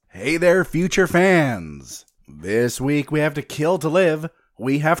Hey there, future fans! This week we have to kill to live,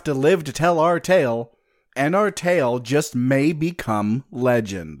 we have to live to tell our tale, and our tale just may become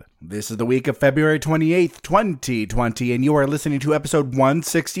legend. This is the week of February 28th, 2020, and you are listening to episode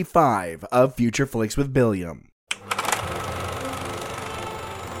 165 of Future Flicks with Billiam.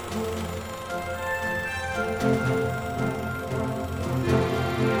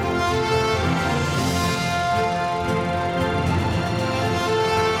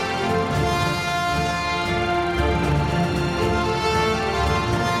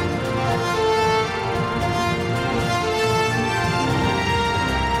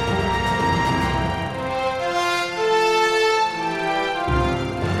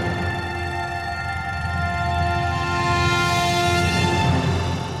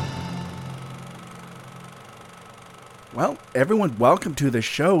 Well, everyone, welcome to the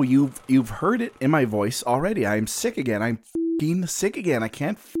show. You've heard it in my voice already. I'm sick again. I'm f***ing sick again. I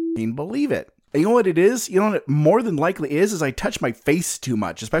can't f***ing believe it. And you know what it is? You know what it more than likely is I touch my face too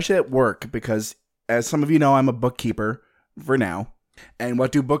much, especially at work, because as some of you know, I'm a bookkeeper for now. And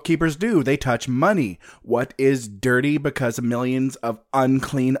what do bookkeepers do? They touch money. What is dirty because millions of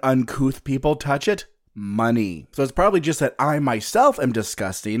unclean, uncouth people touch it? Money. So it's probably just that I myself am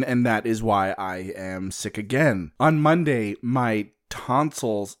disgusting, and that is why I am sick again. On Monday, my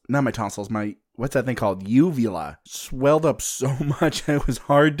what's that thing called? Uvula swelled up so much it was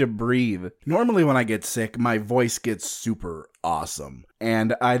hard to breathe. Normally when I get sick, my voice gets super awesome,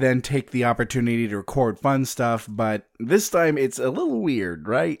 and I then take the opportunity to record fun stuff, but this time it's a little weird,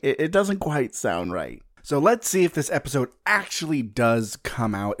 right? It doesn't quite sound right. So let's see if this episode actually does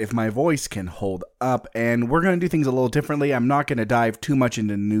come out, if my voice can hold up, and we're going to do things a little differently. I'm not going to dive too much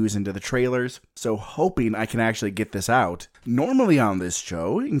into news, into the trailers, so hoping I can actually get this out. Normally on this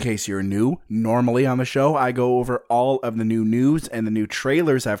show, in case you're new, normally on the show, I go over all of the new news and the new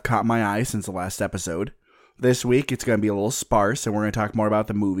trailers have caught my eye since the last episode. This week, it's going to be a little sparse, and we're going to talk more about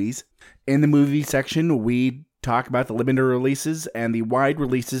the movies. In the movie section, we talk about the limited releases and the wide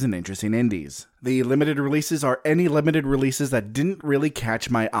releases and interesting indies. The limited releases are any limited releases that didn't really catch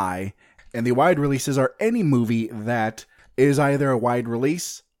my eye, and the wide releases are any movie that is either a wide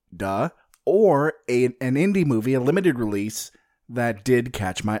release, or an indie movie, a limited release, that did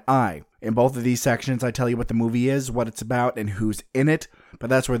catch my eye. In both of these sections, I tell you what the movie is, what it's about, and who's in it, but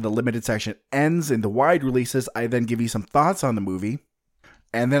that's where the limited section ends. In the wide releases, I then give you some thoughts on the movie,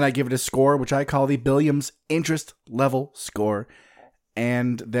 and then I give it a score, which I call the Billiam's Interest Level Score.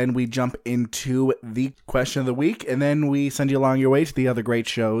 And then we jump into the question of the week, and then we send you along your way to the other great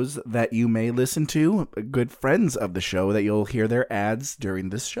shows that you may listen to, good friends of the show that you'll hear their ads during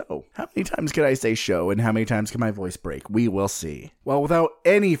this show. How many times can I say show, and how many times can my voice break? We will see. Well, without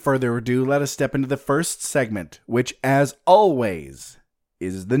any further ado, let us step into the first segment, which, as always,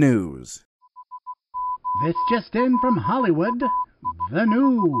 is the news. This just in from Hollywood. The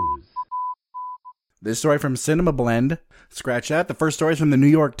news. This story from Cinema Blend. Scratch that. The first story is from the New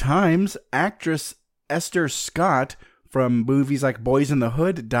York Times. Actress Esther Scott from movies like Boys in the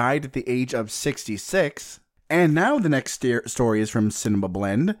Hood died at the age of 66. And now the next story is from Cinema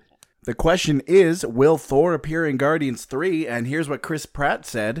Blend. The question is, will Thor appear in Guardians 3? And here's what Chris Pratt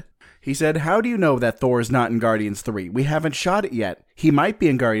said. He said, "How do you know that Thor is not in Guardians 3? We haven't shot it yet. He might be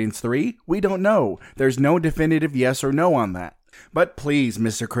in Guardians 3. We don't know. There's no definitive yes or no on that." But please,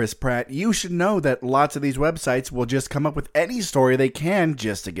 Mr. Chris Pratt, you should know that lots of these websites will just come up with any story they can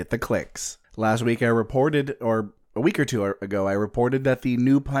just to get the clicks. Last week I reported, or a week or two ago, I reported that the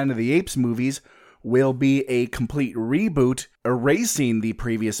new Planet of the Apes movies will be a complete reboot, erasing the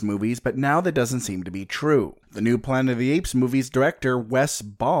previous movies, but now that doesn't seem to be true. The new Planet of the Apes movies director, Wes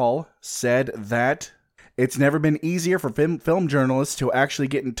Ball, said that it's never been easier for film journalists to actually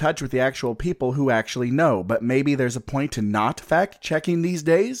get in touch with the actual people who actually know, but maybe there's a point to not fact-checking these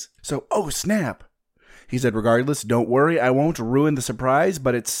days? So, oh snap! He said, regardless, don't worry, I won't ruin the surprise,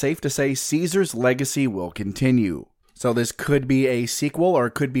 but it's safe to say Caesar's legacy will continue. So this could be a sequel, or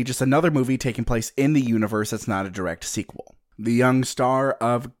it could be just another movie taking place in the universe that's not a direct sequel. The young star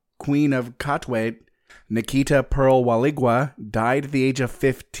of Queen of Katwe, Nikita Pearl Waligwa, died at the age of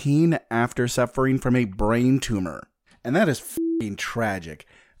 15 after suffering from a brain tumor. And that is f***ing tragic.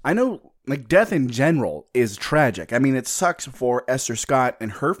 I know, death in general is tragic. I mean, it sucks for Esther Scott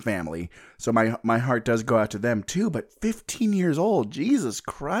and her family, so my heart does go out to them too, but 15 years old, Jesus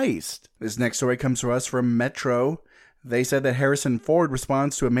Christ. This next story comes to us from Metro. They said that Harrison Ford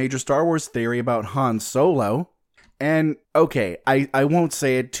responds to a major Star Wars theory about Han Solo. And, okay, I won't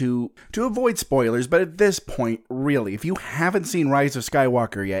say it to avoid spoilers, but at this point, really, if you haven't seen Rise of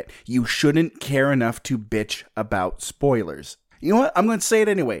Skywalker yet, you shouldn't care enough to bitch about spoilers. You know what? I'm going to say it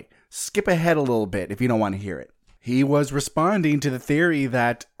anyway. Skip ahead a little bit if you don't want to hear it. He was responding to the theory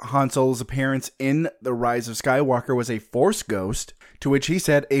that Han Solo's appearance in The Rise of Skywalker was a Force ghost, to which he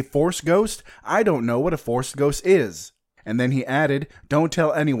said, "A Force ghost? I don't know what a Force ghost is." And then he added, "Don't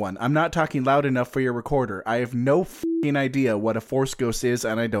tell anyone. I'm not talking loud enough for your recorder. I have no f***ing idea what a Force ghost is,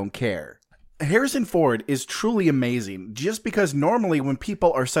 and I don't care." Harrison Ford is truly amazing, just because normally when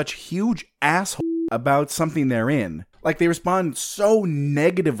people are such huge assholes about something they're in, like they respond so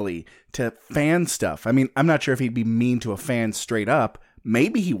negatively to fan stuff. I mean, I'm not sure if he'd be mean to a fan straight up.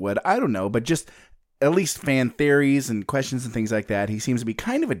 Maybe he would. I don't know. But just at least fan theories and questions and things like that, he seems to be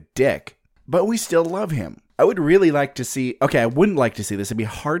kind of a dick. But we still love him. I would really like to see... Okay, I wouldn't like to see this. It'd be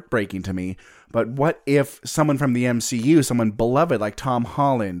heartbreaking to me. But what if someone from the MCU, someone beloved like Tom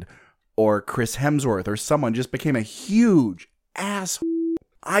Holland or Chris Hemsworth or someone just became a huge asshole?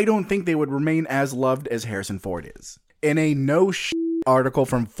 I don't think they would remain as loved as Harrison Ford is. In a article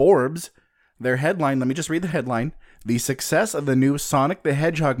from Forbes, their headline, let me just read the headline. "The success of the new Sonic the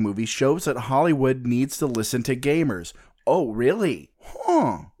Hedgehog movie shows that Hollywood needs to listen to gamers." Oh, really?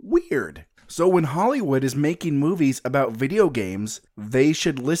 Huh, weird. So when Hollywood is making movies about video games, they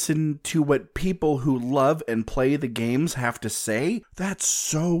should listen to what people who love and play the games have to say? That's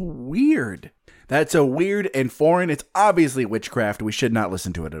so weird. That's so weird and foreign. It's obviously witchcraft. We should not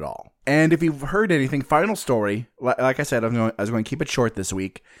listen to it at all. And if you've heard anything, final story, like I said, I was going to keep it short this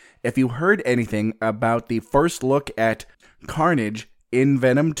week. If you heard anything about the first look at Carnage in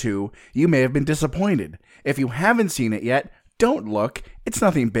Venom 2, you may have been disappointed. If you haven't seen it yet, don't look. It's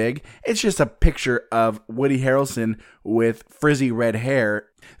nothing big. It's just a picture of Woody Harrelson with frizzy red hair.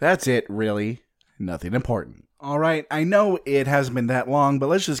 That's it, really. Nothing important. All right, I know it hasn't been that long, but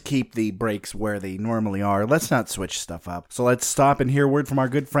let's just keep the breaks where they normally are. Let's not switch stuff up. So let's stop and hear a word from our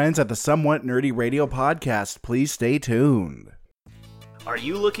good friends at the Somewhat Nerdy Radio Podcast. Please stay tuned. Are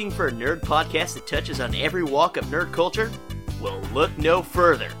you looking for a nerd podcast that touches on every walk of nerd culture? Well, look no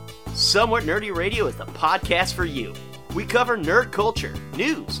further. Somewhat Nerdy Radio is the podcast for you. We cover nerd culture,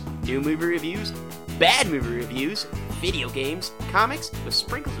 news, new movie reviews, bad movie reviews, video games, comics, with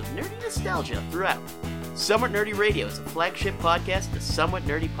sprinkles of nerdy nostalgia throughout. Somewhat Nerdy Radio is a flagship podcast of the Somewhat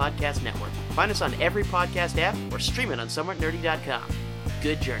Nerdy Podcast Network. Find us on every podcast app or stream it on somewhatnerdy.com.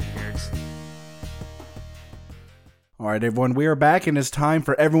 Good journey, nerds. All right, everyone, we are back, and it's time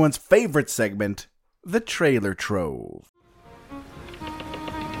for everyone's favorite segment, the Trailer Trove.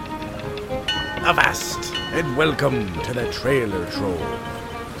 Avast, and welcome to the Trailer Trove.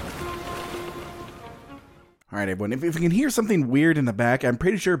 All right, everyone, if you can hear something weird in the back, I'm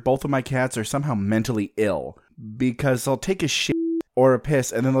pretty sure both of my cats are somehow mentally ill, because they'll take a shit or a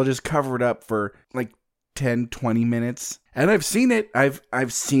piss, and then they'll just cover it up for like 10, 20 minutes. And I've seen it.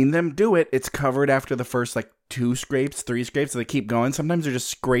 I've seen them do it. It's covered after the first like 2 scrapes, 3 scrapes, so they keep going. Sometimes they're just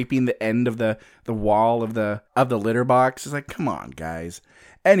scraping the end of the wall of the litter box. It's like, come on, guys.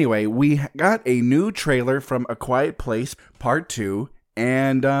 Anyway, we got a new trailer from A Quiet Place Part 2.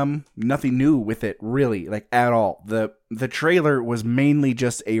 And nothing new with it, really, like at all. The trailer was mainly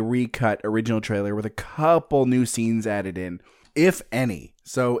just a recut original trailer with a couple new scenes added in, if any.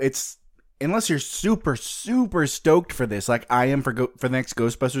 So it's, unless you're super, super stoked for this, like I am for the next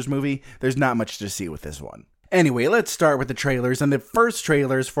Ghostbusters movie, there's not much to see with this one. Anyway, let's start with the trailers, and the first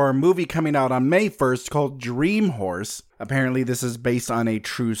trailers for a movie coming out on May 1st called Dream Horse. Apparently this is based on a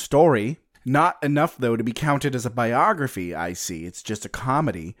true story. Not enough, though, to be counted as a biography, I see. It's just a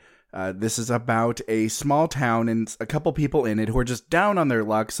comedy. This is about a small town and a couple people in it who are just down on their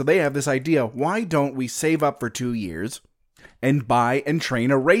luck, so they have this idea, why don't we save up for 2 years and buy and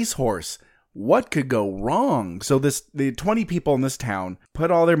train a racehorse? What could go wrong? So the 20 people in this town put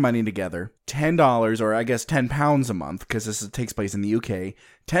all their money together, $10, or I guess £10 a month, because this takes place in the UK,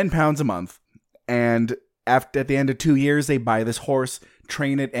 £10 a month, and at the end of 2 years, they buy this horse,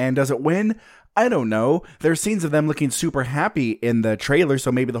 train it, and does it win? I don't know. There's scenes of them looking super happy in the trailer,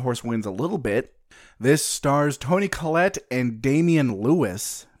 so maybe the horse wins a little bit. This stars Toni Collette and Damian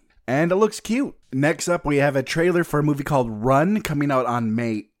Lewis, and it looks cute. Next up, we have a trailer for a movie called Run, coming out on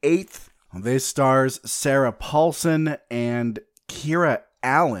May 8th. This stars Sarah Paulson and Kira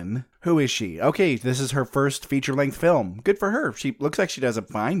Allen. Who is she? Okay, this is her first feature-length film. Good for her. She looks like she does a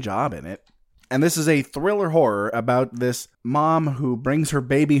fine job in it. And this is a thriller horror about this mom who brings her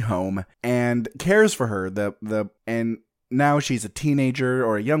baby home and cares for her. And now she's a teenager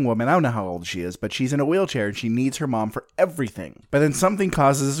or a young woman. I don't know how old she is, but she's in a wheelchair and she needs her mom for everything. But then something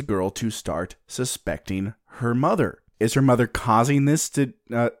causes this girl to start suspecting her mother. Is her mother causing this to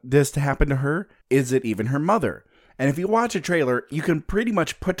happen to her? Is it even her mother? And if you watch a trailer, you can pretty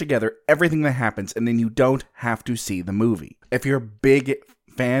much put together everything that happens, and then you don't have to see the movie. If you're a big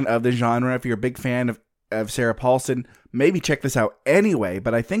fan of the genre, if you're a big fan of Sarah Paulson, maybe check this out anyway,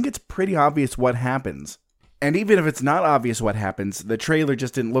 but I think it's pretty obvious what happens. And even if it's not obvious what happens, the trailer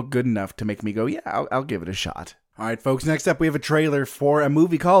just didn't look good enough to make me go, yeah, I'll give it a shot. All right, folks, next up we have a trailer for a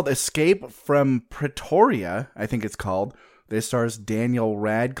movie called Escape from Pretoria, I think it's called. This stars Daniel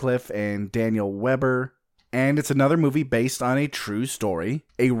Radcliffe and Daniel Webber, and it's another movie based on a true story,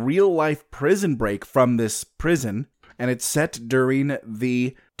 a real-life prison break from this prison, and it's set during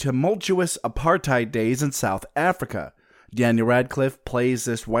the tumultuous apartheid days in South Africa. Daniel Radcliffe plays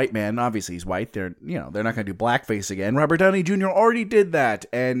this white man. Obviously, he's white. They're not going to do blackface again. Robert Downey Jr. already did that,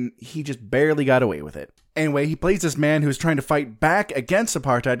 and he just barely got away with it. Anyway, he plays this man who's trying to fight back against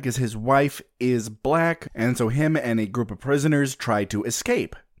apartheid because his wife is black, and so him and a group of prisoners try to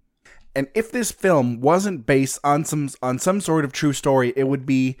escape. And if this film wasn't based on some sort of true story, it would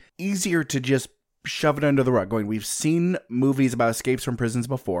be easier to just shove it under the rug. We've seen movies about escapes from prisons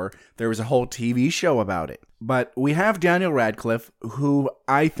before. There was a whole TV show about it. But we have Daniel Radcliffe, who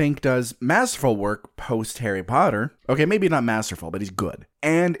I think does masterful work post Harry Potter. Okay, maybe not masterful, but he's good.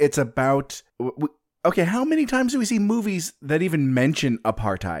 And it's about... Okay, how many times do we see movies that even mention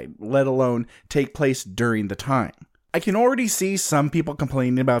apartheid, let alone take place during the time? I can already see some people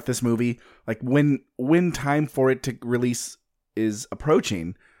complaining about this movie, like when time for it to release is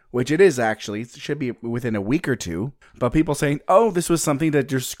approaching, which it is actually. It should be within a week or two. But people saying, oh, this was something that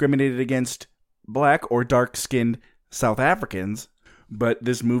discriminated against black or dark-skinned South Africans, but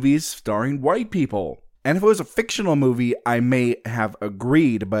this movie is starring white people. And if it was a fictional movie, I may have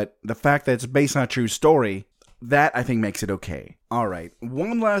agreed, but the fact that it's based on a true story, that I think makes it okay. Alright,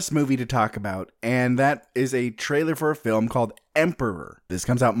 one last movie to talk about, and that is a trailer for a film called Emperor. This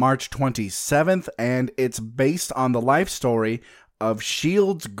comes out March 27th, and it's based on the life story of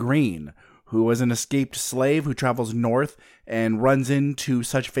Shields Green, who was an escaped slave who travels north and runs into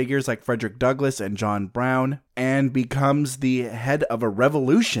such figures like Frederick Douglass and John Brown, and becomes the head of a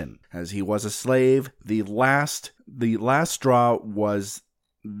revolution. As he was a slave, the last straw was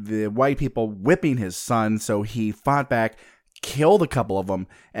the white people whipping his son, so he fought back, killed a couple of them,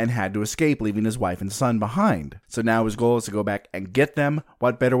 and had to escape, leaving his wife and son behind. So now his goal is to go back and get them.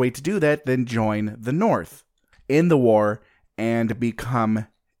 What better way to do that than join the North in the war and become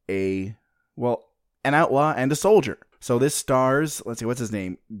an outlaw and a soldier. So this stars, let's see, what's his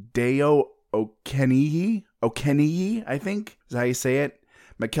name? Deo Okeneye, I think, is how you say it.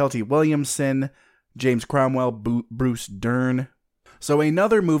 McKelty Williamson, James Cromwell, Bruce Dern. So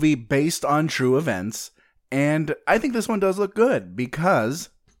another movie based on true events, and I think this one does look good because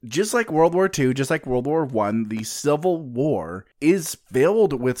just like World War II, just like World War I, the Civil War is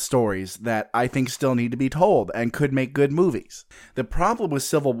filled with stories that I think still need to be told and could make good movies. The problem with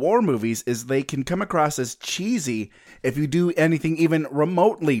Civil War movies is they can come across as cheesy if you do anything even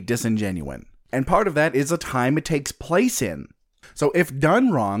remotely disingenuous. And part of that is the time it takes place in. So if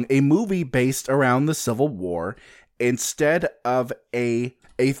done wrong, a movie based around the Civil War, instead of a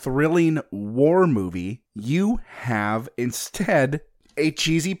thrilling war movie, you have instead a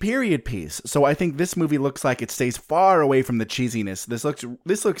cheesy period piece. So I think this movie looks like it stays far away from the cheesiness.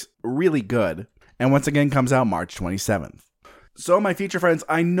 This looks really good. And once again comes out March 27th. So my future friends,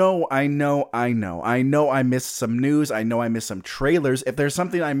 I know I missed some news. I know I missed some trailers. If there's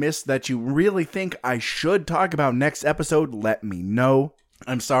something I missed that you really think I should talk about next episode, let me know.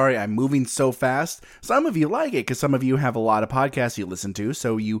 I'm sorry, I'm moving so fast. Some of you like it because some of you have a lot of podcasts you listen to,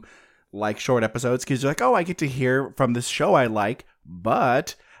 so you like short episodes because you're like, oh, I get to hear from this show I like,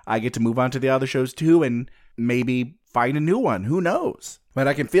 but I get to move on to the other shows too and maybe find a new one. Who knows? But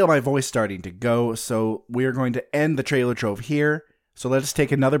I can feel my voice starting to go, so we're going to end the Trailer Trove here. So let us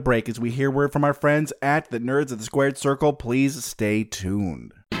take another break as we hear word from our friends at the Nerds of the Squared Circle. Please stay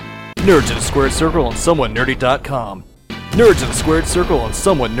tuned. Nerds of the Squared Circle on SomewhatNerdy.com. Nerds of the Squared Circle on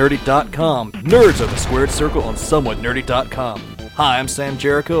SomewhatNerdy.com. Nerds of the Squared Circle on SomewhatNerdy.com. Hi, I'm Sam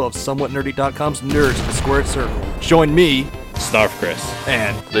Jericho of SomewhatNerdy.com's Nerds of the Squared Circle. Join me, Snarf Chris,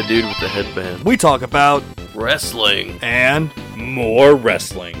 and the dude with the headband. We talk about wrestling and more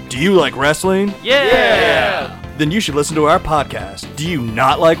wrestling. Do you like wrestling? Yeah! Then you should listen to our podcast. Do you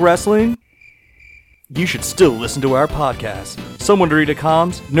not like wrestling? You should still listen to our podcast.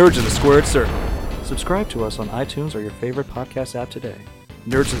 SomewhatNerdy.com's Nerds of the Squared Circle. Subscribe to us on iTunes or your favorite podcast app today.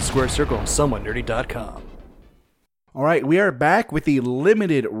 Nerds of the Squared Circle on SomewhatNerdy.com. All right, we are back with the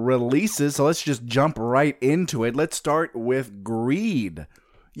limited releases, so let's just jump right into it. Let's start with Greed.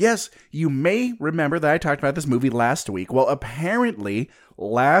 Yes, you may remember that I talked about this movie last week. Well, apparently,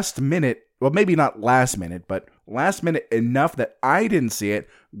 last minute, well, maybe not last minute, but last minute enough that I didn't see it,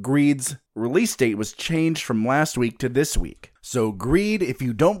 Greed's release date was changed from last week to this week. So Greed, if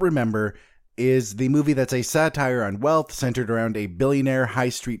you don't remember, is the movie that's a satire on wealth centered around a billionaire high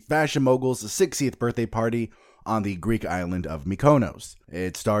street fashion mogul's 60th birthday party on the Greek island of Mykonos.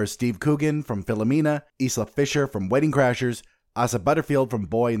 It stars Steve Coogan from Philomena, Isla Fisher from Wedding Crashers, Asa Butterfield from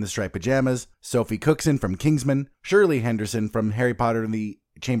Boy in the Striped Pajamas, Sophie Cookson from Kingsman, Shirley Henderson from Harry Potter and the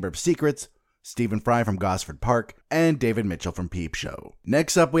Chamber of Secrets, Stephen Fry from Gosford Park, and David Mitchell from Peep Show.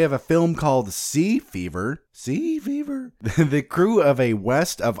 Next up, we have a film called Sea Fever. Sea Fever? The crew of a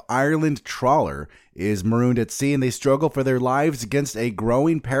West of Ireland trawler is marooned at sea and they struggle for their lives against a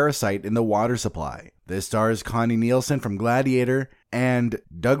growing parasite in the water supply. This stars Connie Nielsen from Gladiator and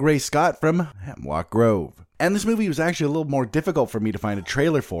Doug Ray Scott from Hemlock Grove. And this movie was actually a little more difficult for me to find a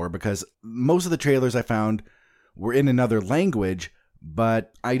trailer for because most of the trailers I found were in another language,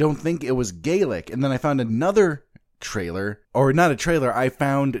 but I don't think it was Gaelic. And then I found another trailer, or not a trailer, I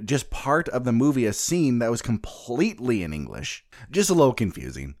found just part of the movie, a scene that was completely in English. Just a little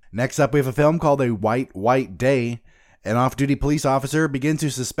confusing. Next up, we have a film called A White, White Day. An off-duty police officer begins to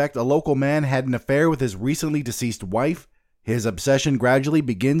suspect a local man had an affair with his recently deceased wife. His obsession gradually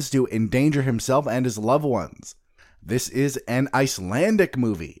begins to endanger himself and his loved ones. This is an Icelandic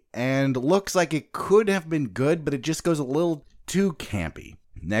movie, and looks like it could have been good, but it just goes a little too campy.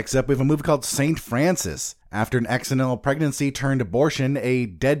 Next up, we have a movie called St. Francis. After an accidental pregnancy turned abortion, a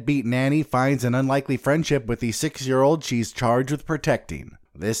deadbeat nanny finds an unlikely friendship with the 6-year-old she's charged with protecting.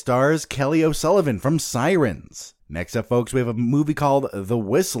 This stars Kelly O'Sullivan from Sirens. Next up, folks, we have a movie called The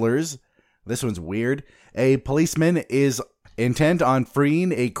Whistlers. This one's weird. A policeman is intent on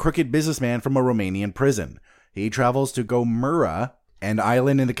freeing a crooked businessman from a Romanian prison. He travels to Gomera, an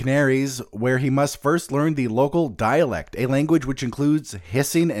island in the Canaries, where he must first learn the local dialect, a language which includes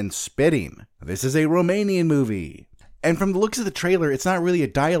hissing and spitting. This is a Romanian movie. And from the looks of the trailer, it's not really a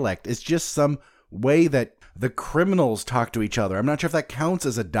dialect. It's just some way that the criminals talk to each other. I'm not sure if that counts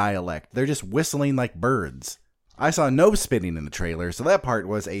as a dialect. They're just whistling like birds. I saw no spitting in the trailer, so that part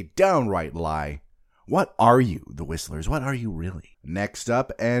was a downright lie. What are you, the Whistlers? What are you really? Next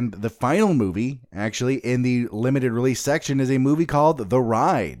up, and the final movie, actually, in the limited release section, is a movie called The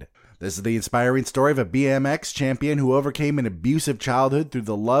Ride. This is the inspiring story of a BMX champion who overcame an abusive childhood through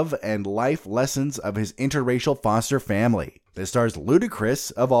the love and life lessons of his interracial foster family. This stars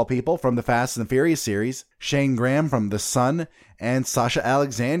Ludacris, of all people, from the Fast and the Furious series, Shane Graham from The Sun, and Sasha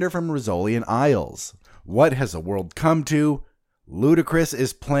Alexander from Rizzoli and Isles. What has the world come to? Ludacris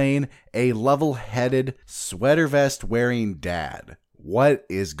is playing a level-headed, sweater vest wearing dad. What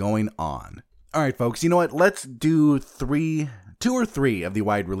is going on? All right, folks, you know what? Let's do two or three of the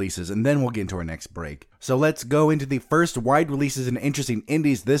wide releases, and then we'll get into our next break. So let's go into the first wide releases and interesting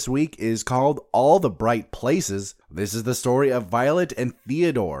indies this week is called All the Bright Places. This is the story of Violet and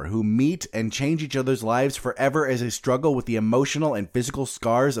Theodore, who meet and change each other's lives forever as they struggle with the emotional and physical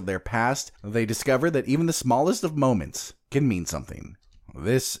scars of their past. They discover that even the smallest of moments can mean something.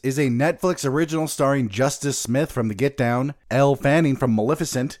 This is a Netflix original starring Justice Smith from The Get Down, Elle Fanning from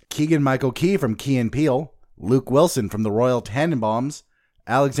Maleficent, Keegan-Michael Key from Key and Peele, Luke Wilson from The Royal Tenenbaums,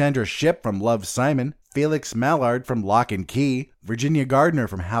 Alexandra Shipp from Love, Simon, Felix Mallard from Lock and Key, Virginia Gardner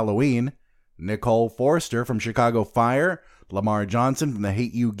from Halloween, Nicole Forster from Chicago Fire, Lamar Johnson from The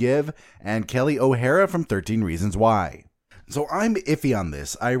Hate U Give, and Kelly O'Hara from 13 Reasons Why. So I'm iffy on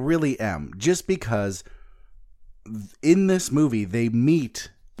this. I really am. Just because in this movie they meet,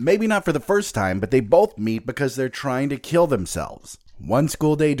 maybe not for the first time, but they both meet because they're trying to kill themselves. One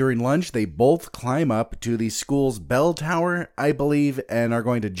school day during lunch, they both climb up to the school's bell tower, I believe, and are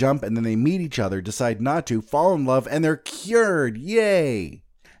going to jump, and then they meet each other, decide not to, fall in love, and they're cured. Yay!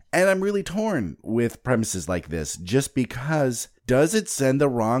 And I'm really torn with premises like this, just because does it send the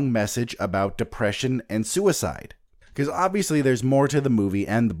wrong message about depression and suicide? Because obviously there's more to the movie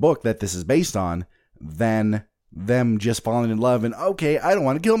and the book that this is based on than them just falling in love and, okay, I don't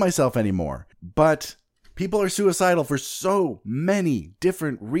want to kill myself anymore. But people are suicidal for so many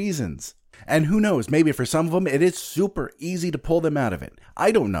different reasons. And who knows, maybe for some of them, it is super easy to pull them out of it.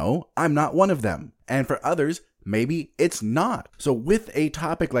 I don't know. I'm not one of them. And for others, maybe it's not. So with a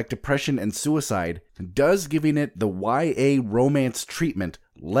topic like depression and suicide, does giving it the YA romance treatment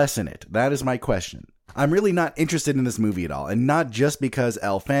lessen it? That is my question. I'm really not interested in this movie at all, and not just because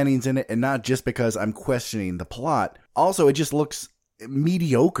Elle Fanning's in it, and not just because I'm questioning the plot. Also, it just looks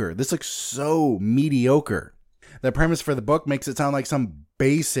mediocre. This looks so mediocre. The premise for the book makes it sound like some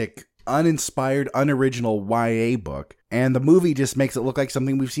basic, uninspired, unoriginal YA book, and the movie just makes it look like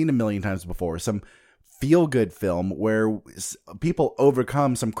something we've seen a million times before. Some feel-good film where people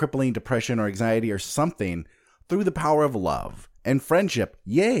overcome some crippling depression or anxiety or something through the power of love and friendship.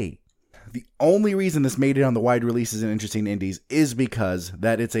 Yay! The only reason this made it on the wide releases and interesting indies is because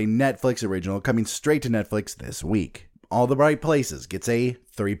that it's a Netflix original coming straight to Netflix this week. All the Right Places gets a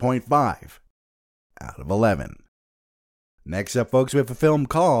 3.5 out of 11. Next up, folks, we have a film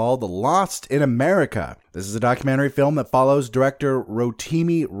called Lost in America. This is a documentary film that follows director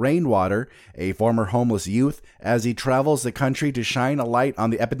Rotimi Rainwater, a former homeless youth, as he travels the country to shine a light on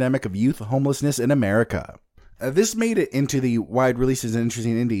the epidemic of youth homelessness in America. This made it into the wide releases and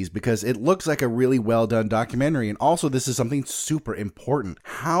interesting indies because it looks like a really well done documentary, and also this is something super important.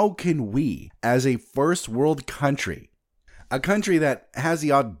 How can we, as a first world country, a country that has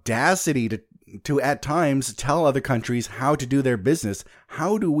the audacity to at times tell other countries how to do their business,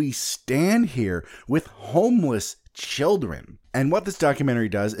 how do we stand here with homeless children? And what this documentary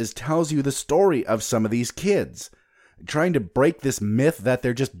does is tells you the story of some of these kids, trying to break this myth that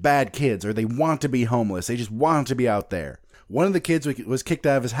they're just bad kids or they want to be homeless. They just want to be out there. One of the kids was kicked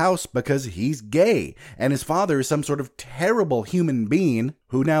out of his house because he's gay, and his father is some sort of terrible human being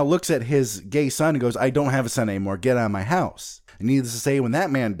who now looks at his gay son and goes, I don't have a son anymore, get out of my house. And needless to say, when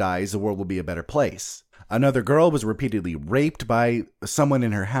that man dies, the world will be a better place. Another girl was repeatedly raped by someone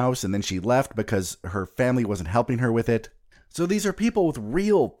in her house, and then she left because her family wasn't helping her with it. So these are people with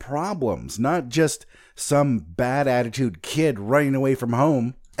real problems, not just some bad attitude kid running away from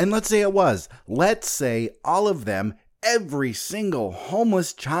home. And let's say it was. Let's say all of them, every single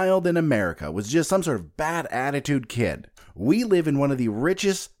homeless child in America was just some sort of bad attitude kid. We live in one of the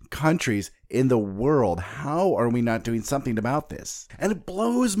richest countries in the world. How are we not doing something about this? And it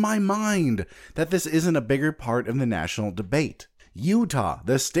blows my mind that this isn't a bigger part of the national debate. Utah,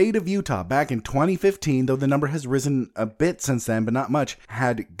 the state of Utah, back in 2015, though the number has risen a bit since then, but not much,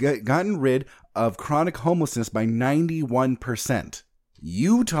 had gotten rid of chronic homelessness by 91%.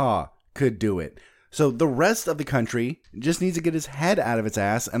 Utah could do it. So the rest of the country just needs to get his head out of its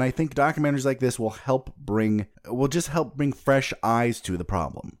ass, and I think documentaries like this will just help bring fresh eyes to the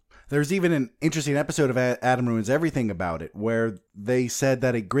problem. There's even an interesting episode of Adam Ruins Everything about it, where they said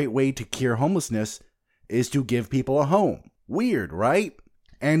that a great way to cure homelessness is to give people a home. Weird, right?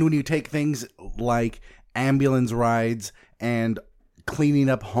 And when you take things like ambulance rides and cleaning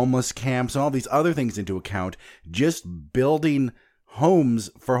up homeless camps and all these other things into account, just building homes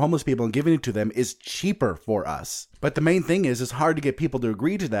for homeless people and giving it to them is cheaper for us. But the main thing is, it's hard to get people to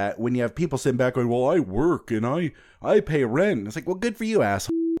agree to that when you have people sitting back going, well, I work and I pay rent. It's like, well, good for you,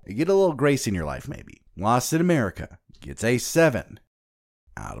 asshole. You get a little grace in your life, maybe. Lost in America gets a 7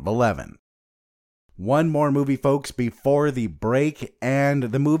 out of 11. One more movie, folks, before the break, and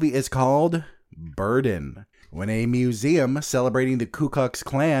the movie is called Burden. When a museum celebrating the Ku Klux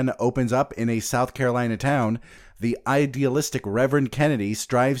Klan opens up in a South Carolina town, the idealistic Reverend Kennedy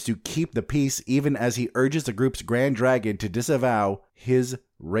strives to keep the peace even as he urges the group's grand dragon to disavow his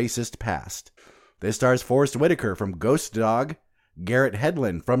racist past. This stars Forrest Whitaker from Ghost Dog, Garrett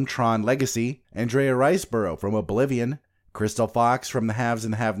Hedlund from Tron Legacy, Andrea Riseborough from Oblivion, Crystal Fox from The Haves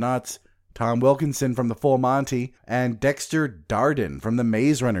and the Have-Nots, Tom Wilkinson from The Full Monty, and Dexter Darden from the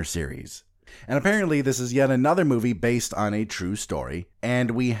Maze Runner series. And apparently this is yet another movie based on a true story,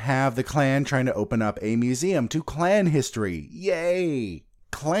 and we have the Klan trying to open up a museum to Klan history. Yay!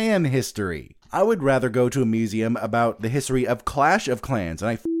 Klan history. I would rather go to a museum about the history of Clash of Clans, and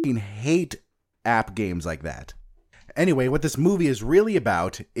I fucking hate app games like that. Anyway, what this movie is really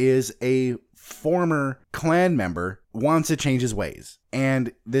about is a former Klan member wants to change his ways.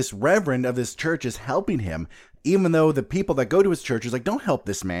 And this reverend of this church is helping him, even though the people that go to his church is like, don't help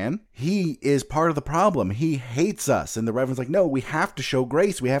this man. He is part of the problem. He hates us. And the reverend's like, no, we have to show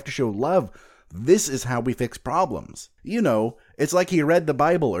grace. We have to show love. This is how we fix problems. You know, it's like he read the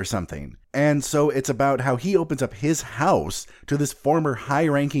Bible or something. And so it's about how he opens up his house to this former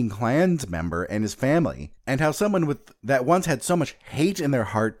high-ranking Klans member and his family, and how someone that once had so much hate in their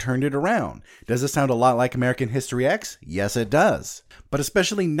heart turned it around. Does this sound a lot like American History X? Yes, it does. But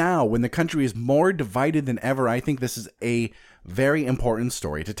especially now, when the country is more divided than ever, I think this is a very important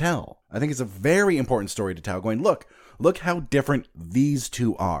story to tell. I think it's a very important story to tell, going, look how different these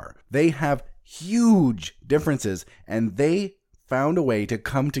two are. They have huge differences, and they found a way to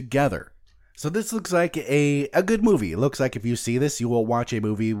come together. So this looks like a good movie. It looks like if you see this, you will watch a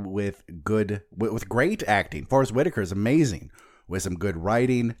movie with great acting. Forrest Whitaker is amazing, with some good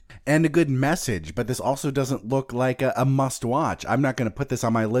writing and a good message. But this also doesn't look like a must watch. I'm not going to put this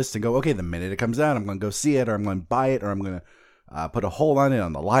on my list and go, okay, the minute it comes out, I'm going to go see it, or I'm going to buy it, or I'm going to put a hold on it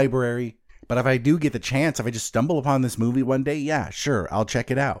on the library. But if I do get the chance, if I just stumble upon this movie one day, yeah, sure, I'll check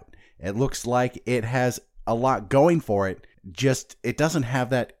it out. It looks like it has a lot going for it, just it doesn't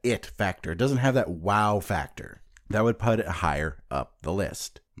have that it factor. It doesn't have that wow factor. That would put it higher up the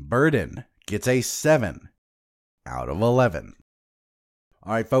list. Burden gets a 7 out of 11.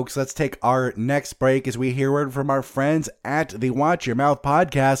 All right, folks, let's take our next break as we hear word from our friends at the Watch Your Mouth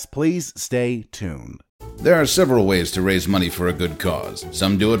podcast. Please stay tuned. There are several ways to raise money for a good cause.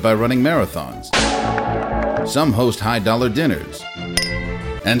 Some do it by running marathons. Some host high-dollar dinners.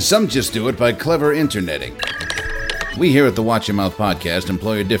 And some just do it by clever interneting. We here at the Watch Your Mouth podcast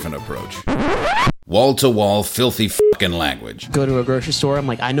employ a different approach. Wall-to-wall, filthy fucking language. Go to a grocery store, I'm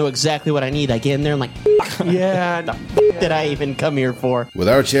like, I know exactly what I need. I get in there, I'm like, yeah, the did I even come here for? With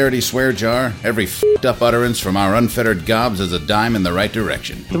our charity swear jar, every fucked up utterance from our unfettered gobs is a dime in the right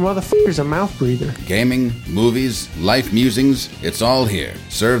direction. The motherfucker's a mouth breather. Gaming, movies, life musings, it's all here.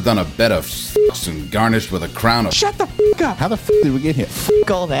 Served on a bed of fucks and garnished with a crown of... Shut the fuck up! How the fuck did we get here?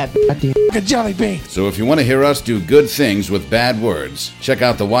 Fuck all that goddamn a jelly bean. So if you want to hear us do good things with bad words, check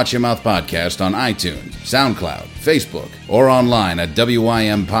out the Watch Your Mouth podcast on iTunes, SoundCloud, Facebook, or online at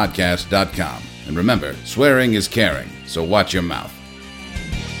wympodcast.com. And remember, swearing is caring, so watch your mouth.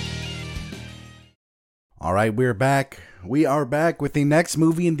 All right, we're back. We are back with the next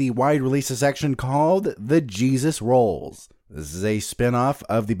movie in the wide releases section called The Jesus Rolls. This is a spin-off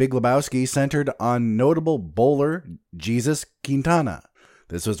of The Big Lebowski centered on notable bowler Jesus Quintana.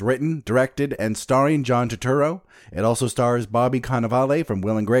 This was written, directed, and starring John Turturro. It also stars Bobby Cannavale from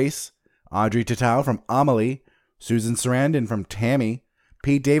Will and Grace, Audrey Tautou from Amelie, Susan Sarandon from Tammy,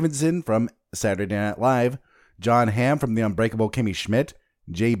 Pete Davidson from Saturday Night Live, John Hamm from The Unbreakable Kimmy Schmidt,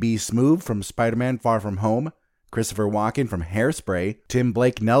 J.B. Smoove from Spider-Man Far From Home, Christopher Walken from Hairspray, Tim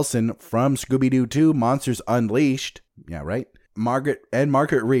Blake Nelson from Scooby-Doo 2 Monsters Unleashed, yeah, right, Margaret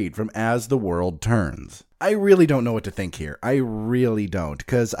Reed from As the World Turns. I really don't know what to think here. I really don't,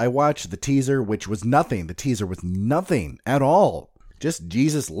 because I watched the teaser, which was nothing. The teaser was nothing at all. Just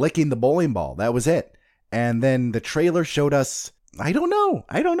Jesus licking the bowling ball. That was it. And then the trailer showed us, I don't know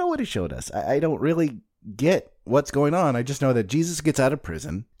what it showed us. I don't really get what's going on. I just know that Jesus gets out of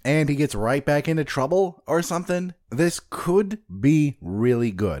prison and he gets right back into trouble or something. This could be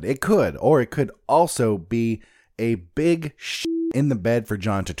really good. It could, or it could also be a big in the bed for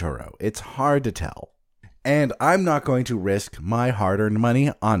John Turturro. It's hard to tell. And I'm not going to risk my hard-earned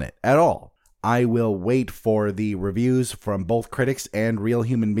money on it at all. I will wait for the reviews from both critics and real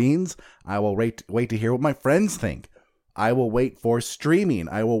human beings. I will wait to hear what my friends think. I will wait for streaming.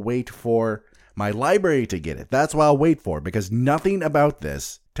 I will wait for my library to get it. That's what I'll wait for, because nothing about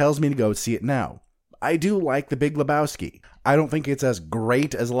this tells me to go see it now. I do like The Big Lebowski. I don't think it's as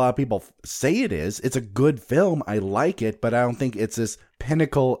great as a lot of people say it is. It's a good film. I like it, but I don't think it's this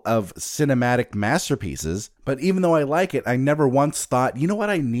pinnacle of cinematic masterpieces. But even though I like it, I never once thought, you know what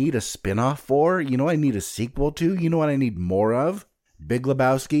I need a spin-off for? You know what I need a sequel to? You know what I need more of? Big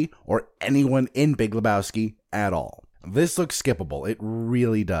Lebowski, or anyone in Big Lebowski at all. This looks skippable. It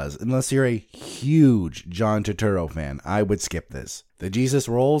really does. Unless you're a huge John Turturro fan, I would skip this. The Jesus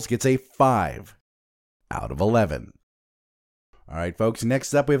Rolls gets a 5 out of 11. All right, folks,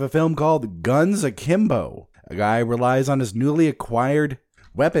 next up we have a film called Guns Akimbo. A guy relies on his newly acquired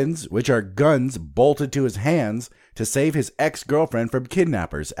weapons, which are guns bolted to his hands, to save his ex-girlfriend from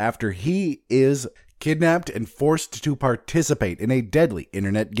kidnappers after he is kidnapped and forced to participate in a deadly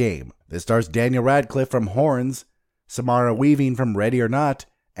internet game. This stars Daniel Radcliffe from Horns, Samara Weaving from Ready or Not,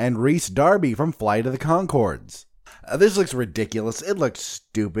 and Rhys Darby from Flight of the Conchords. This looks ridiculous. It looks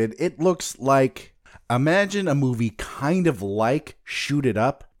stupid. It looks like, imagine a movie kind of like Shoot It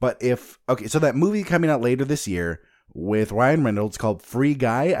Up, but if, okay, so that movie coming out later this year with Ryan Reynolds called Free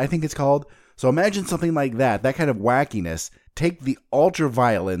Guy, I think it's called. So imagine something like that kind of wackiness. Take the ultra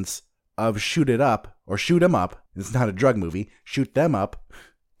violence of Shoot It Up, or Shoot 'Em Up. It's not a drug movie. Shoot Them Up,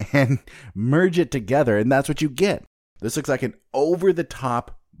 and merge it together, and that's what you get. This looks like an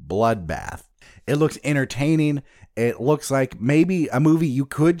over-the-top bloodbath. It looks entertaining. It looks like maybe a movie you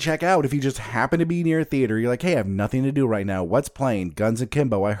could check out if you just happen to be near a theater. You're like, hey, I have nothing to do right now. What's playing? Guns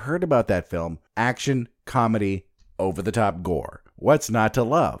Akimbo. I heard about that film. Action, comedy, over-the-top gore. What's not to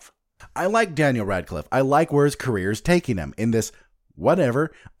love? I like Daniel Radcliffe. I like where his career is taking him in this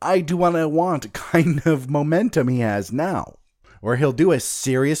whatever I do what I want kind of momentum he has now. Where he'll do a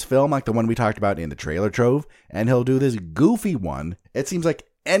serious film like the one we talked about in the trailer trove, and he'll do this goofy one. It seems like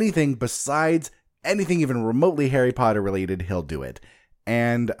anything besides anything even remotely Harry Potter related, he'll do it.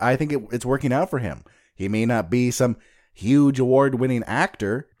 And I think it's working out for him. He may not be some huge award-winning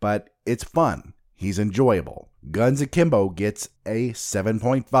actor, but it's fun. He's enjoyable. Guns Akimbo gets a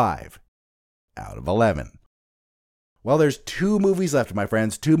 7.5 out of 11. Well, there's 2 movies left, my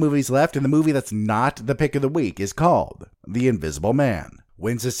friends. 2 movies left, and the movie that's not the pick of the week is called The Invisible Man.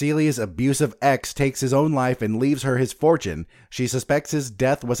 When Cecilia's abusive ex takes his own life and leaves her his fortune, she suspects his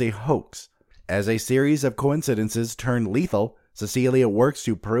death was a hoax. As a series of coincidences turn lethal, Cecilia works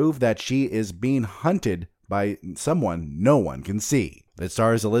to prove that she is being hunted by someone no one can see. It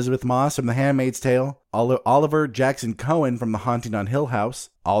stars Elizabeth Moss from The Handmaid's Tale, Oliver Jackson Cohen from The Haunting on Hill House,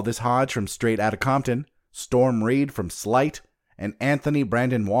 Aldous Hodge from Straight Outta Compton, Storm Reed from Slight, and Anthony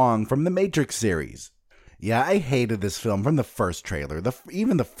Brandon Wong from the Matrix series. Yeah, I hated this film from the first trailer.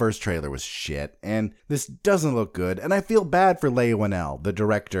 Even the first trailer was shit, and this doesn't look good, and I feel bad for Leigh Whannell, the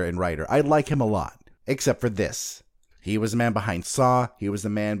director and writer. I like him a lot, except for this. He was the man behind Saw. He was the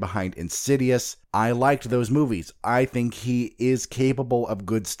man behind Insidious. I liked those movies. I think he is capable of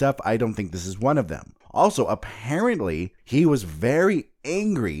good stuff. I don't think this is one of them. Also, apparently, he was very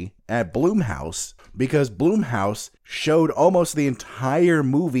angry at Blumhouse because Blumhouse showed almost the entire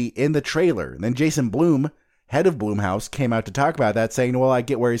movie in the trailer. And then Jason Blum, head of Blumhouse, came out to talk about that, saying, well, I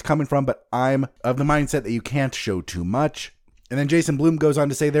get where he's coming from, but I'm of the mindset that you can't show too much. And then Jason Blum goes on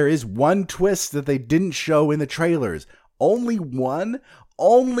to say there is one twist that they didn't show in the trailers. Only one?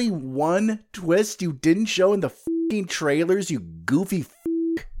 Only one twist you didn't show in the fucking trailers, you goofy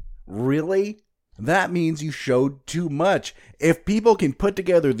f***? Really? That means you showed too much. If people can put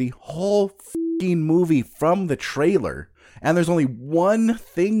together the whole fucking movie from the trailer, and there's only one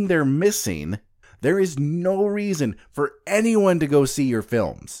thing they're missing, there is no reason for anyone to go see your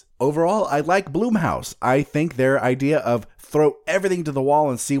films. Overall, I like Blumhouse. I think their idea of throw everything to the wall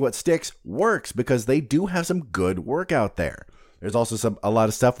and see what sticks works because they do have some good work out there. There's also a lot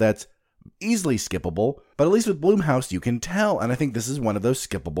of stuff that's easily skippable, but at least with Blumhouse you can tell, and I think this is one of those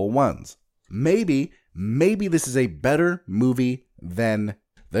skippable ones. Maybe this is a better movie than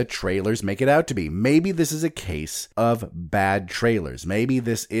the trailers make it out to be. Maybe this is a case of bad trailers. Maybe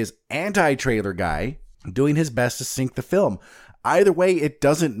this is anti-trailer guy doing his best to sink the film. Either way, it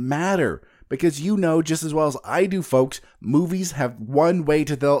doesn't matter because you know just as well as I do, folks, movies have one way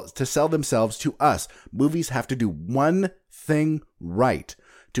to sell themselves to us. Movies have to do one thing right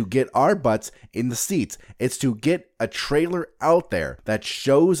to get our butts in the seats. It's to get a trailer out there that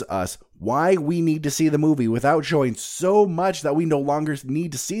shows us why we need to see the movie without showing so much that we no longer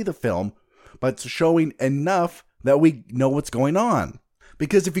need to see the film, but showing enough that we know what's going on.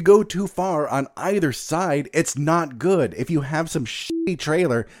 Because if you go too far on either side, it's not good. If you have some shitty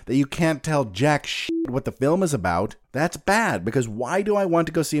trailer that you can't tell jack shit what the film is about, that's bad. Because why do I want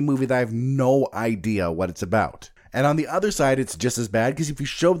to go see a movie that I have no idea what it's about? And on the other side, it's just as bad because if you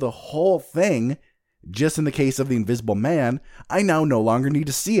show the whole thing, just in the case of The Invisible Man, I now no longer need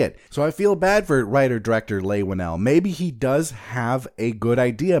to see it. So I feel bad for writer-director Leigh Whannell. Maybe he does have a good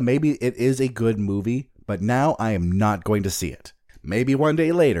idea. Maybe it is a good movie, but now I am not going to see it. Maybe one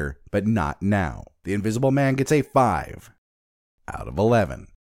day later, but not now. The Invisible Man gets a 5 out of 11.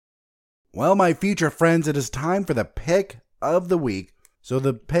 Well, my future friends, it is time for the pick of the week. So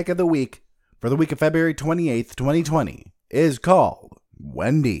the pick of the week for the week of February 28th, 2020 is called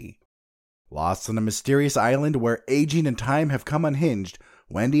Wendy. Lost on a mysterious island where aging and time have come unhinged,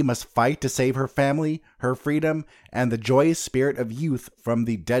 Wendy must fight to save her family, her freedom, and the joyous spirit of youth from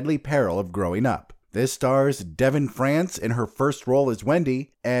the deadly peril of growing up. This stars Devin France in her first role as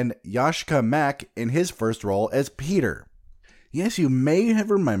Wendy, and Yashka Mack in his first role as Peter. Yes, you may have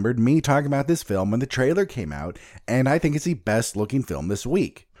remembered me talking about this film when the trailer came out, and I think it's the best looking film this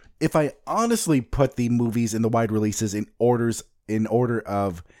week. If I honestly put the movies in the wide releases in order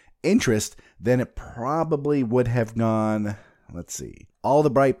of interest, then it probably would have gone, let's see, All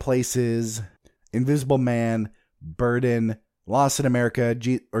the Bright Places, Invisible Man, Burden, Lost in America,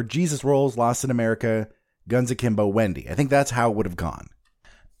 Jesus Rolls, Lost in America, Guns Akimbo, Wendy. I think that's how it would have gone.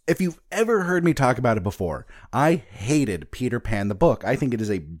 If you've ever heard me talk about it before, I hated Peter Pan the book. I think it is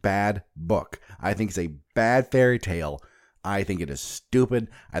a bad book. I think it's a bad fairy tale. I think it is stupid.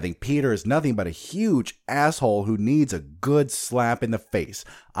 I think Peter is nothing but a huge asshole who needs a good slap in the face.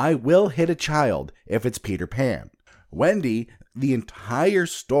 I will hit a child if it's Peter Pan. Wendy, the entire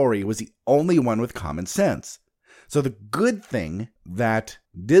story, was the only one with common sense. So the good thing that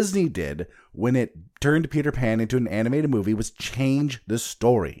Disney did when it turned Peter Pan into an animated movie was change the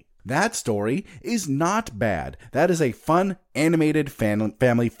story. That story is not bad. That is a fun, animated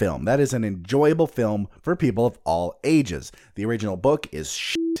family film. That is an enjoyable film for people of all ages. The original book is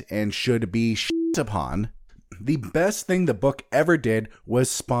shit and should be shit upon. The best thing the book ever did was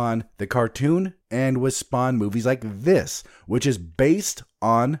spawn the cartoon and was spawn movies like this, which is based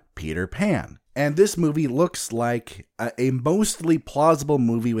on Peter Pan. And this movie looks like a mostly plausible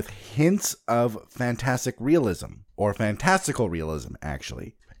movie with hints of fantastic realism, or fantastical realism,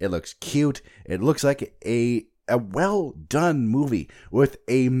 actually. It looks cute. It looks like a well-done movie with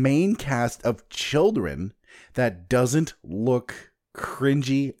a main cast of children that doesn't look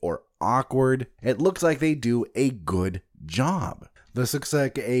cringy or awkward. It looks like they do a good job. This looks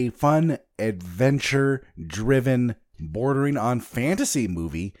like a fun, adventure-driven, bordering on fantasy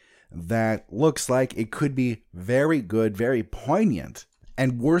movie that looks like it could be very good, very poignant.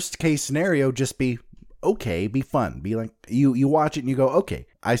 And worst case scenario, just be okay, be fun. Be like, you watch it and you go, okay,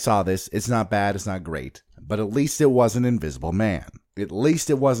 I saw this. It's not bad. It's not great. But at least it wasn't Invisible Man. At least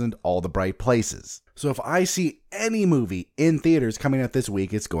it wasn't All the Bright Places. So if I see any movie in theaters coming out this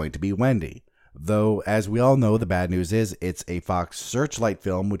week, it's going to be Wendy. Though, as we all know, the bad news is it's a Fox Searchlight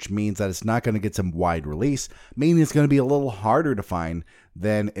film, which means that it's not going to get some wide release, meaning it's going to be a little harder to find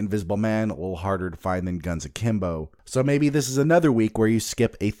than Invisible Man, a little harder to find than Guns Akimbo. So maybe this is another week where you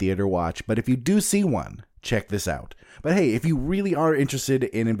skip a theater watch, but if you do see one, check this out. But hey, if you really are interested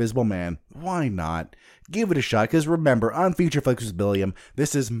in Invisible Man, why not? Give it a shot, because remember, on Feature Flicks with Billiam,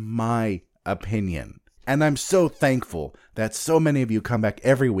 this is my opinion. And I'm so thankful that so many of you come back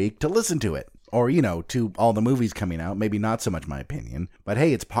every week to listen to it. Or, to all the movies coming out. Maybe not so much my opinion. But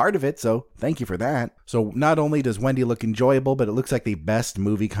hey, it's part of it, so thank you for that. So not only does Wendy look enjoyable, but it looks like the best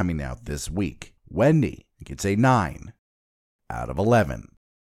movie coming out this week. Wendy gets a 9 out of 11.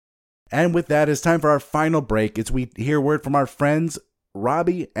 And with that, it's time for our final break as we hear word from our friends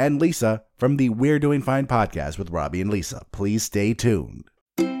Robbie and Lisa from the We're Doing Fine podcast with Robbie and Lisa. Please stay tuned.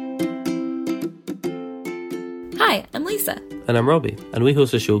 Hi, I'm Lisa. And I'm Robbie, and we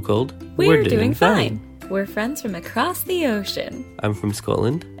host a show called We're Doing Fine. We're friends from across the ocean. I'm from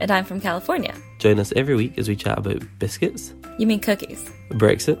Scotland. And I'm from California. Join us every week as we chat about biscuits. You mean cookies?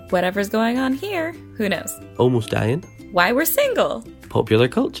 Brexit. Whatever's going on here, who knows? Almost dying. Why we're single. Popular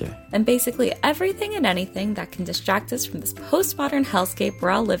culture. And basically everything and anything that can distract us from this postmodern hellscape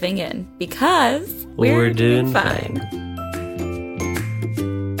we're all living in. Because we're doing fine.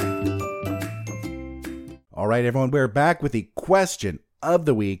 All right, everyone, we're back with the question of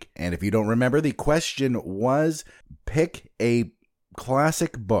the week. And if you don't remember, the question was pick a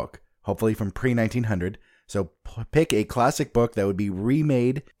classic book, hopefully from pre-1900. So pick a classic book that would be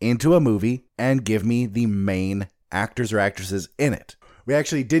remade into a movie and give me the main actors or actresses in it. We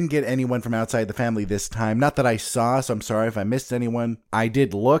actually didn't get anyone from outside the family this time. Not that I saw, so I'm sorry if I missed anyone. I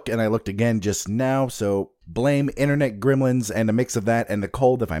did look, and I looked again just now, so blame internet gremlins and a mix of that and the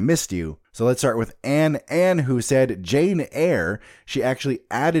cold if I missed you. So let's start with Anne. Anne, who said Jane Eyre. She actually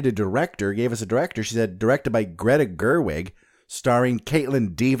added a director, gave us a director. She said directed by Greta Gerwig, starring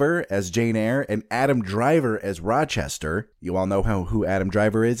Caitlin Dever as Jane Eyre and Adam Driver as Rochester. You all know who Adam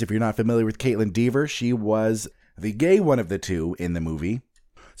Driver is. If you're not familiar with Caitlin Dever, she was the gay one of the two in the movie.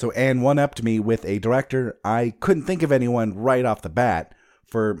 So Anne one-upped me with a director. I couldn't think of anyone right off the bat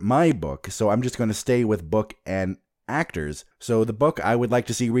for my book, so I'm just going to stay with book and actors. So the book I would like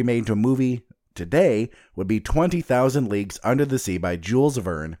to see remade into a movie today would be 20,000 Leagues Under the Sea by Jules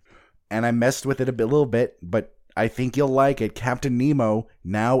Verne. And I messed with it a little bit, but I think you'll like it. Captain Nemo,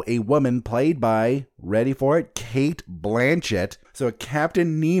 now a woman played by, ready for it, Cate Blanchett. So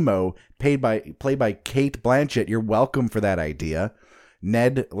Captain Nemo played by Cate Blanchett. You're welcome for that idea.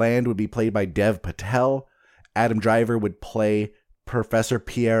 Ned Land would be played by Dev Patel. Adam Driver would play Professor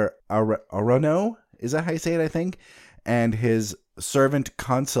Pierre Arono. Is that how you say it, I think? And his servant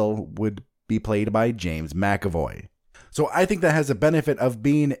consul would be played by James McAvoy. So I think that has the benefit of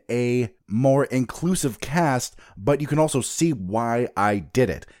being a more inclusive cast, but you can also see why I did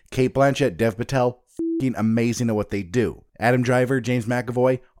it. Cate Blanchett, Dev Patel, f***ing amazing at what they do. Adam Driver, James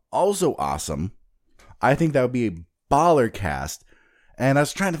McAvoy, also awesome. I think that would be a baller cast. And I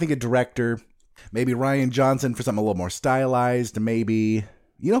was trying to think of director, maybe Rian Johnson for something a little more stylized. Maybe,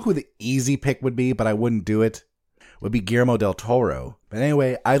 you know who the easy pick would be, but I wouldn't do it? Would be Guillermo del Toro. But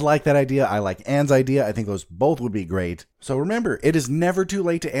anyway, I like that idea. I like Anne's idea. I think those both would be great. So remember, it is never too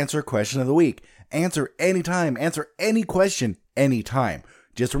late to answer a question of the week. Answer anytime. Answer any question anytime.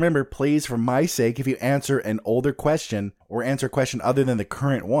 Just remember, please, for my sake, if you answer an older question or answer a question other than the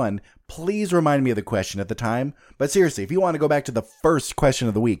current one, please remind me of the question at the time. But seriously, if you want to go back to the first question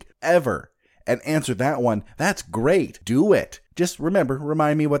of the week ever and answer that one, that's great. Do it. Just remember,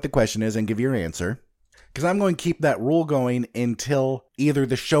 remind me what the question is and give your answer. Because I'm going to keep that rule going until either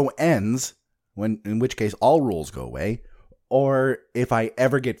the show ends, in which case all rules go away, or if I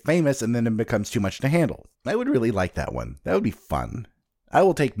ever get famous and then it becomes too much to handle. I would really like that one. That would be fun. I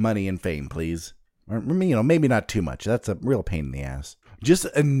will take money and fame, please. Or, maybe not too much. That's a real pain in the ass. Just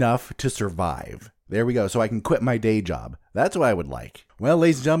enough to survive. There we go. So I can quit my day job. That's what I would like. Well,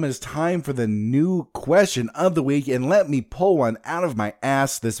 ladies and gentlemen, it's time for the new question of the week. And let me pull one out of my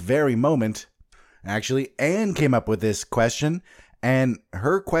ass this very moment. Actually, Anne came up with this question. And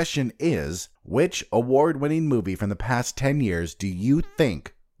her question is, which award-winning movie from the past 10 years do you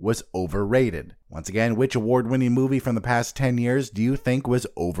think was overrated? Once again, which award-winning movie from the past 10 years do you think was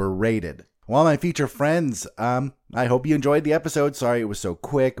overrated? Well, my future friends, I hope you enjoyed the episode. Sorry it was so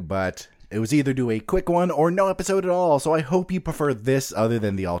quick, but it was either do a quick one or no episode at all. So I hope you prefer this other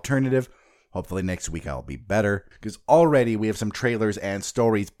than the alternative. Hopefully next week I'll be better, because already we have some trailers and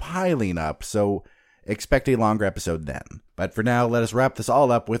stories piling up, so expect a longer episode then. But for now, let us wrap this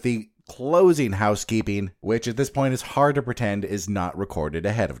all up with the closing housekeeping, which at this point is hard to pretend is not recorded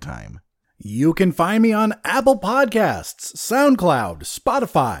ahead of time. You can find me on Apple Podcasts, SoundCloud,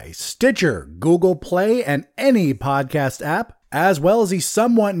 Spotify, Stitcher, Google Play, and any podcast app, as well as the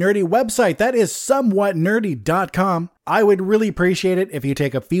Somewhat Nerdy website. That is somewhatnerdy.com. I would really appreciate it if you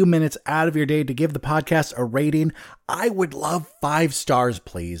take a few minutes out of your day to give the podcast a rating. I would love 5 stars,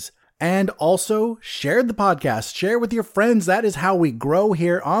 please. And also share the podcast. Share with your friends. That is how we grow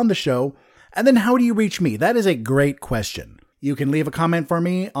here on the show. And then how do you reach me? That is a great question. You can leave a comment for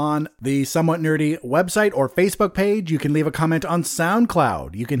me on the Somewhat Nerdy website or Facebook page. You can leave a comment on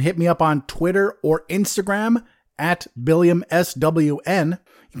SoundCloud. You can hit me up on Twitter or Instagram at BilliamSWN.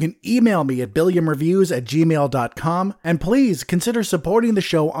 You can email me at billiamreviews@gmail.com. And please consider supporting the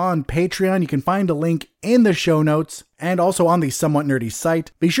show on Patreon. You can find a link in the show notes and also on the Somewhat Nerdy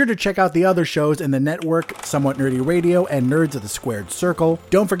site. Be sure to check out the other shows in the network, Somewhat Nerdy Radio and Nerds of the Squared Circle.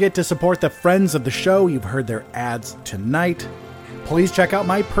 Don't forget to support the friends of the show. You've heard their ads tonight. Please check out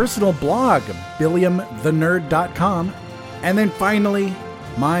my personal blog, BilliamTheNerd.com. And then finally,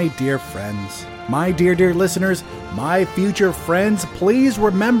 my dear friends, my dear listeners, my future friends, please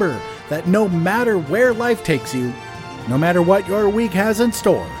remember that no matter where life takes you, no matter what your week has in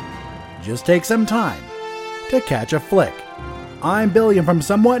store, just take some time to catch a flick. I'm Billiam from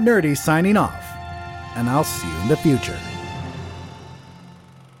Somewhat Nerdy signing off, and I'll see you in the future.